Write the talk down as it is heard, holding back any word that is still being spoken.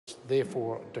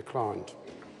therefore declined.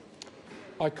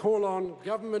 I call on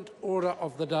Government Order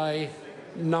of the Day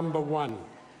number 1.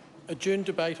 Adjourn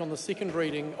debate on the second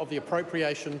reading of the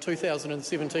Appropriation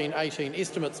 2017-18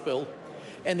 Estimates Bill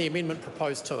and the amendment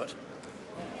proposed to it.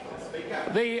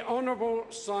 The Honourable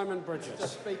Simon Bridges. Mr.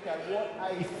 Speaker, what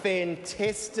a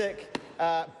fantastic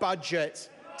budget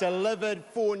delivered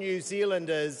for New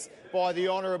Zealanders by the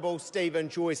Honourable Stephen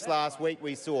Joyce last week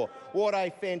we saw. What a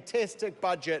fantastic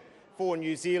budget for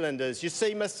New Zealanders. You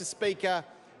see, Mr. Speaker,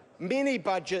 many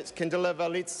budgets can deliver,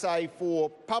 let's say, for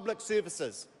public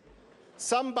services.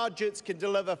 Some budgets can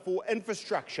deliver for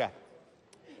infrastructure.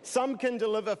 Some can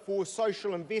deliver for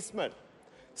social investment.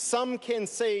 Some can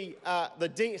see the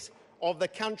debt of the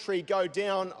country go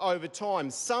down over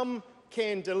time. Some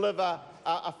can deliver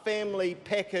a family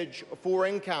package for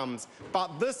incomes.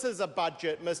 But this is a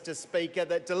budget, Mr. Speaker,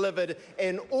 that delivered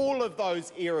in all of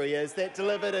those areas, that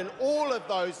delivered in all of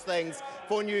those things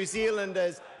for New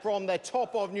Zealanders, from the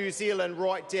top of New Zealand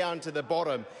right down to the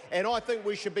bottom. And I think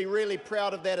we should be really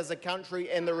proud of that as a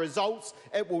country and the results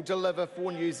it will deliver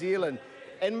for New Zealand.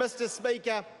 And, Mr.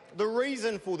 Speaker, the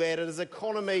reason for that is an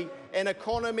economy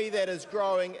that is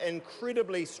growing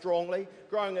incredibly strongly,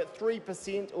 growing at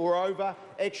 3% or over.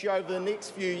 Actually, over the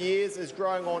next few years is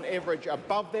growing on average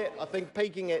above that, I think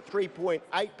peaking at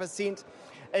 3.8%.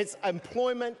 It's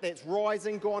employment that's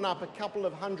rising, gone up a couple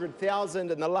of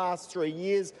 100,000 in the last 3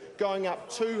 years, going up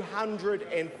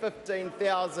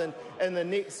 215,000 in the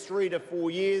next 3 to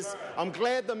 4 years. I'm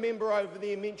glad the member over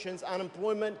there mentions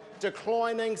unemployment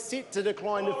declining, set to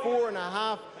decline to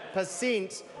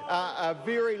 4.5%,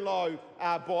 very low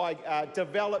by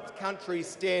developed country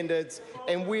standards,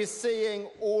 and we're seeing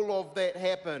all of that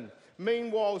happen.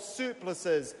 Meanwhile,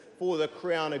 surpluses for the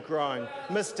Crown are growing.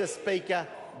 Mr. Speaker,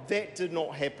 that did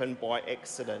not happen by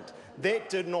accident. That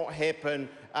did not happen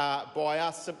by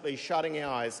us simply shutting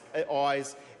our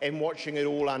eyes and watching it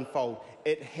all unfold.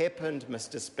 It happened,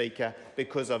 Mr. Speaker,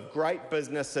 because of great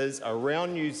businesses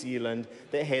around New Zealand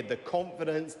that had the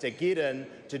confidence to get in,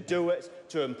 to do it,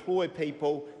 to employ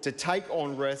people, to take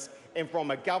on risk, and from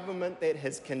a government that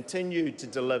has continued to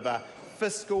deliver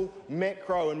fiscal,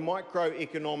 macro and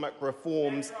microeconomic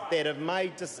reforms that have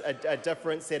made a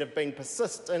difference, that have been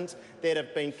persistent, that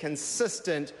have been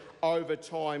consistent over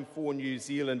time for New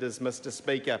Zealanders, Mr.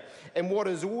 Speaker. And what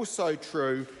is also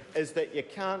true is that you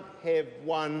can't have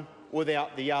one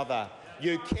without the other.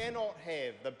 You cannot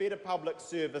have the better public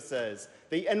services,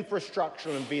 the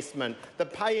infrastructural investment, the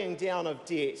paying down of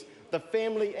debt, the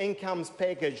family incomes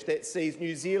package that sees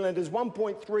New Zealanders,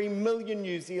 1.3 million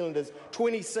New Zealanders,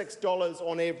 $26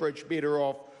 on average better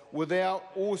off, without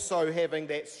also having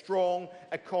that strong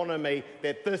economy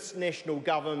that this national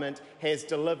government has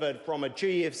delivered from a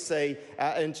GFC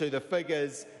into the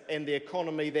figures and the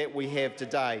economy that we have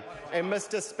today. And,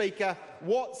 Mr. Speaker,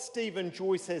 what Stephen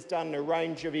Joyce has done in a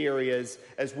range of areas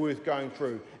is worth going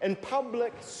through. In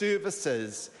public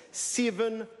services,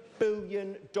 $7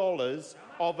 billion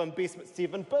of investment.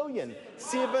 $7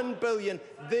 billion,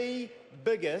 the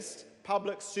biggest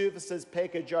public services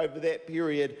package over that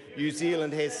period New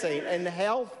Zealand has seen. In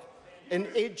health, in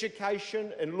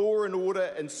education, in law and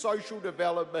order, in social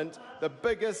development, the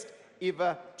biggest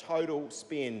ever total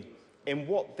spend. And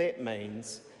what that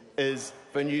means is,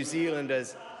 for New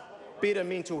Zealanders, better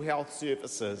mental health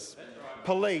services.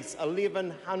 Police,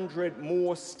 1,100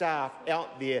 more staff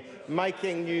out there,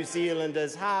 making New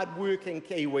Zealanders, hard-working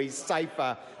Kiwis,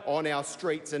 safer on our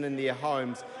streets and in their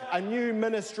homes. A new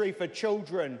Ministry for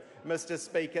Children, Mr.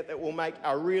 Speaker, that will make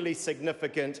a really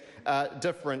significant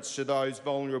difference to those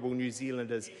vulnerable New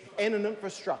Zealanders. And an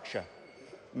infrastructure,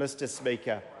 Mr.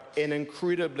 Speaker, an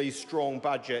incredibly strong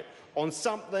budget on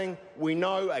something we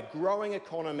know a growing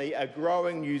economy, a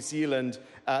growing New Zealand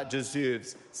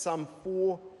deserves. Some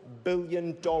 $4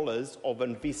 billion of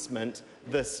investment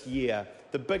this year.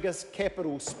 The biggest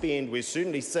capital spend we've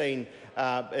certainly seen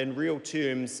in real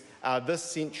terms this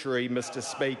century, Mr.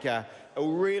 Speaker. It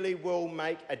really will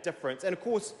make a difference. And of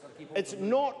course, it's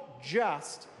not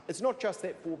just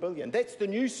that $4 billion. That's the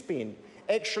new spend.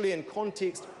 Actually, in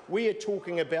context, we are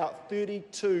talking about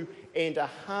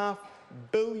 $32.5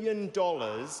 billion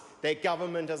that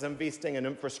government is investing in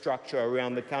infrastructure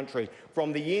around the country,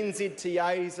 from the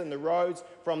NZTAs and the roads,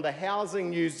 from the Housing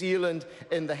New Zealand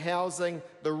in the housing,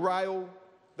 the rail,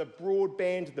 the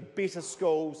broadband, the better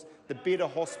schools, the better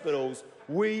hospitals.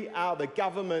 We are the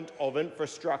government of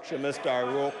infrastructure, Mr.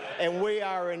 O'Rourke, and we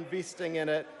are investing in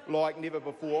it like never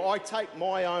before. I take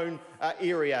my own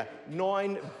area,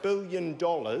 $9 billion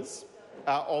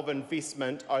of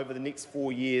investment over the next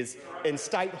 4 years in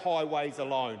state highways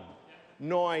alone.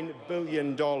 $9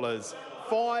 billion.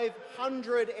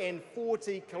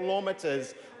 540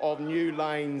 kilometres of new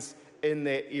lanes in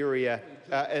that area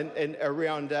and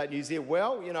around New Zealand.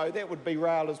 Well, you know, that would be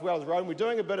rail as well as road. We're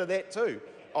doing a bit of that too,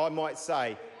 I might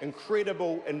say.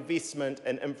 Incredible investment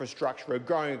in infrastructure, a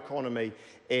growing economy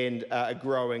and a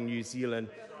growing New Zealand.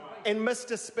 And,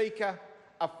 Mr Speaker,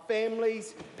 a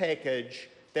families package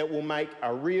that will make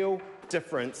a real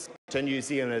difference to New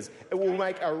Zealanders. It will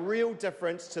make a real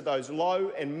difference to those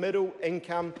low and middle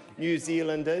income New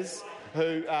Zealanders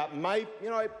who may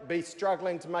be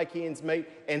struggling to make ends meet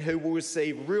and who will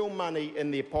receive real money in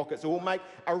their pockets. It will make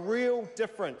a real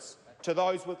difference to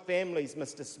those with families,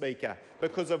 Mr Speaker,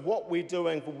 because of what we're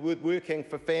doing with working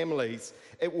for families.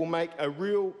 It will make a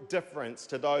real difference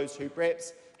to those who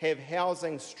perhaps have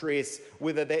housing stress,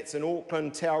 whether that's in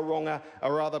Auckland, Tauranga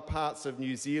or other parts of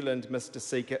New Zealand, Mr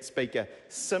Speaker.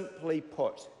 Simply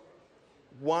put,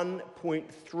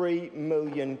 1.3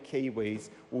 million Kiwis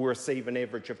will receive an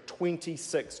average of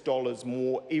 $26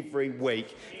 more every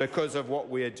week because of what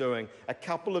we're doing. A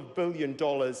couple of $1 billion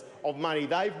of money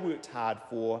they've worked hard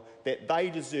for, that they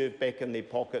deserve back in their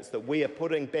pockets, that we are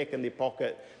putting back in their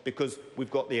pocket because we've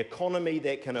got the economy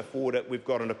that can afford it, we've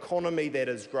got an economy that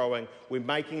is growing, we're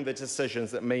making the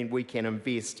decisions that mean we can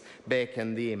invest back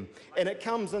in them. And it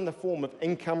comes in the form of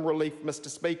income relief, Mr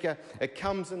Speaker. It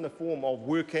comes in the form of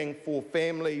working for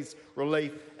families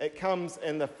relief. It comes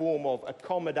in the form of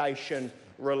accommodation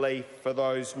relief for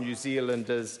those New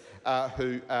Zealanders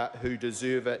who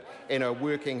deserve it and are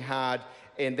working hard.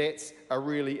 And that's a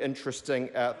really interesting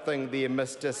thing there,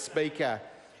 Mr Speaker.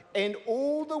 And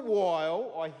all the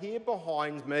while, I hear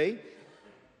behind me,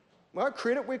 well,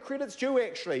 credit where credit's due,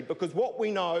 actually, because what we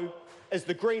know is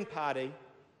the Green Party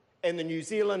and the New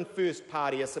Zealand First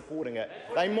Party are supporting it.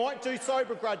 They might do so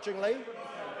begrudgingly,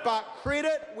 but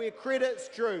credit where credit's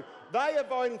due. They are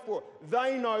voting for it.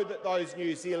 They know that those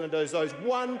New Zealanders, those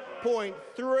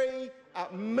 1.3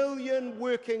 million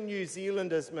working New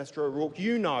Zealanders, Mr O'Rourke,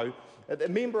 you know, the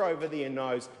member over there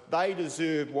knows they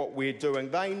deserve what we're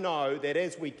doing. They know that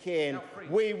as we can,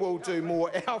 we will do more.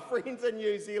 Our friends in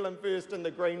New Zealand First and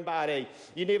the Green Party,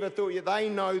 you never thought they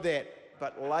know that.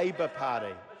 But Labour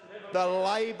Party, the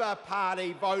Labour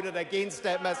Party voted against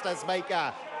it, Mr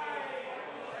Speaker.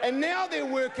 And now they're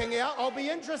working out, I'll be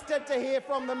interested to hear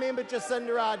from the member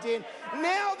Jacinda Ardern,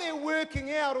 now they're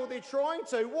working out, or they're trying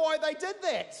to, why they did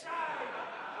that.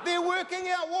 They're working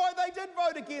out why they did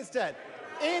vote against it.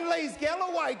 Ian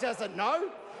Lees-Galloway doesn't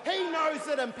know. He knows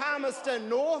that in Palmerston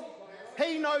North,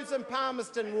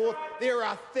 there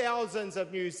are thousands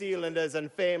of New Zealanders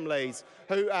and families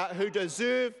who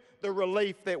deserve the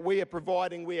relief that we are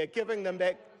providing. We are giving them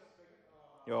back.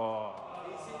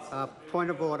 Point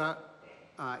of order.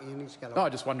 Ian Lees-Galloway. I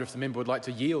just wonder if the member would like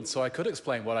to yield so I could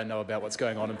explain what I know about what's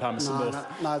going on in Palmerston North.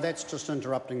 No, that's just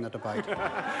interrupting the debate.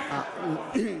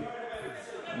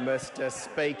 Mr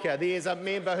Speaker, there's a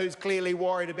member who's clearly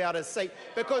worried about his seat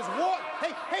because what?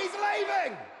 He's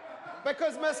leaving!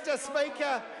 Because, Mr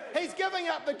Speaker, he's giving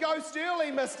up the ghost early,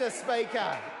 Mr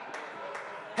Speaker.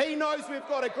 He knows we've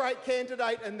got a great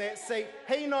candidate in that seat.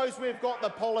 He knows we've got the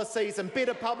policies and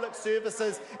better public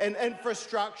services and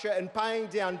infrastructure and paying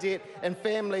down debt and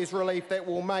families relief that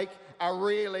will make a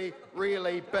really,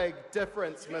 really big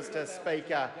difference, Mr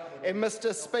Speaker. And,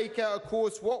 Mr Speaker, of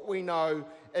course, what we know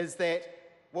is that,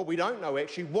 well, we don't know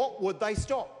actually, what would they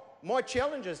stop? My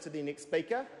challenge is to the next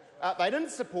Speaker. They didn't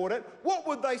support it. What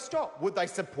would they stop? Would they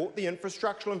support the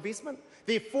infrastructural investment?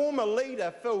 Their former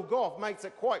leader, Phil Goff, makes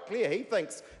it quite clear. He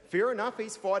thinks, fair enough,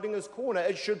 he's fighting his corner.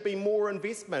 It should be more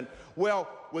investment. Well,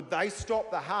 would they stop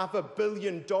the $500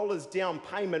 million down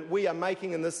payment we are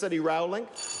making in the City Rail Link?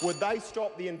 Would they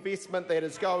stop the investment that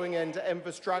is going into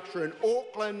infrastructure in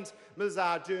Auckland, Ms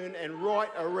Ardern, and right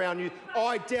around you?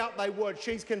 I doubt they would.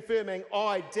 She's confirming,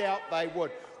 I doubt they would.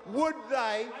 Would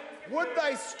they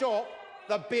stop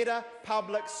the better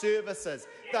public services,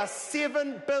 the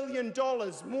 $7 billion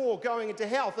more going into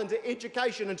health, into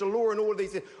education, into law and all of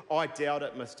these things? I doubt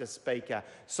it, Mr Speaker.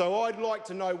 So I'd like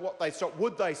to know what they stop.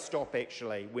 Would they stop,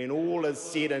 actually, when all is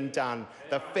said and done,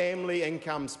 the family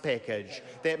incomes package?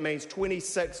 That means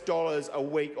 $26 a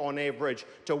week on average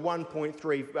to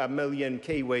 1.3 million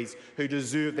Kiwis who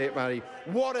deserve that money.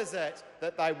 What is it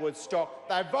that they would stop?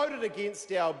 They voted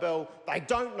against our bill, they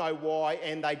don't know why,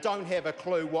 and they don't have a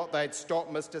clue what they'd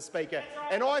stop, Mr Speaker.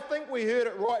 And I think we heard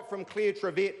it right from Claire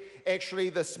Trevett actually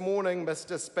this morning,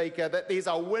 Mr Speaker, that there's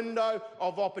a window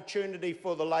of opportunity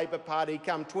for the Labour Party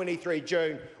come 23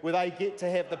 June where they get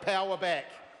to have the power back,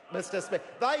 Mr Speaker.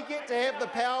 They get to have the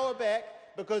power back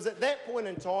because at that point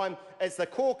in time, it's the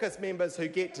caucus members who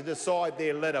get to decide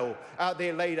their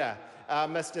leader,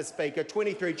 Mr Speaker,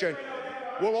 23 June.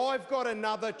 Well, I've got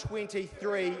another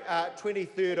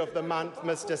 23rd of the month,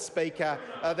 Mr Speaker,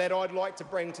 that I'd like to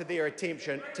bring to their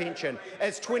attention.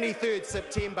 It's 23rd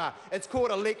September. It's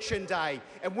called Election Day.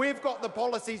 And we've got the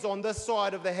policies on this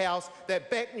side of the House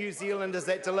that back New Zealanders,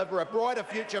 that deliver a brighter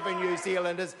future for New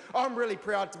Zealanders. I'm really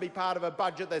proud to be part of a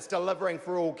budget that's delivering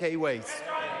for all Kiwis.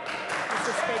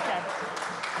 Mr Speaker.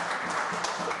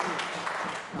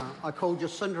 I call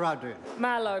Jacinda Ardern.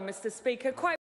 Malo, Mr Speaker. Quite